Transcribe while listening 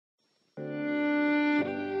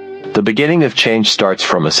The beginning of change starts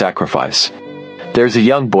from a sacrifice. There's a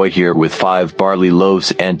young boy here with 5 barley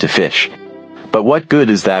loaves and 2 fish. But what good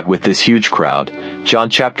is that with this huge crowd? John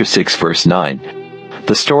chapter 6 verse 9.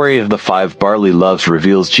 The story of the 5 barley loaves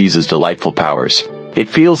reveals Jesus' delightful powers. It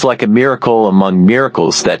feels like a miracle among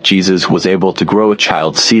miracles that Jesus was able to grow a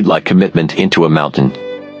child's seed-like commitment into a mountain.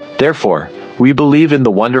 Therefore, we believe in the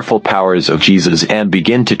wonderful powers of Jesus and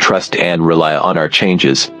begin to trust and rely on our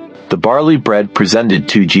changes. The barley bread presented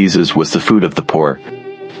to Jesus was the food of the poor.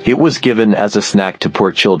 It was given as a snack to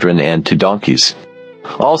poor children and to donkeys.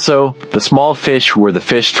 Also, the small fish were the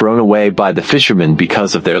fish thrown away by the fishermen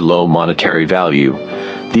because of their low monetary value.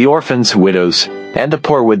 The orphans, widows, and the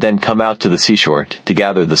poor would then come out to the seashore to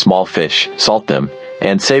gather the small fish, salt them,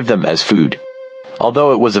 and save them as food.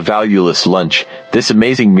 Although it was a valueless lunch, this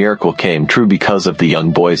amazing miracle came true because of the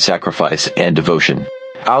young boy's sacrifice and devotion.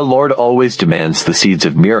 Our Lord always demands the seeds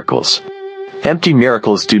of miracles. Empty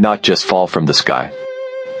miracles do not just fall from the sky.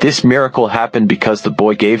 This miracle happened because the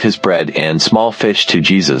boy gave his bread and small fish to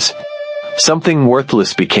Jesus. Something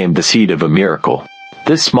worthless became the seed of a miracle.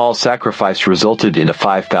 This small sacrifice resulted in a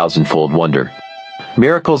 5,000-fold wonder.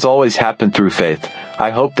 Miracles always happen through faith.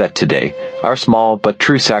 I hope that today, our small but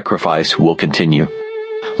true sacrifice will continue.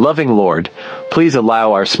 Loving Lord, please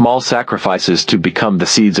allow our small sacrifices to become the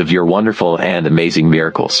seeds of your wonderful and amazing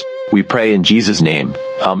miracles. We pray in Jesus' name.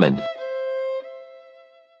 Amen.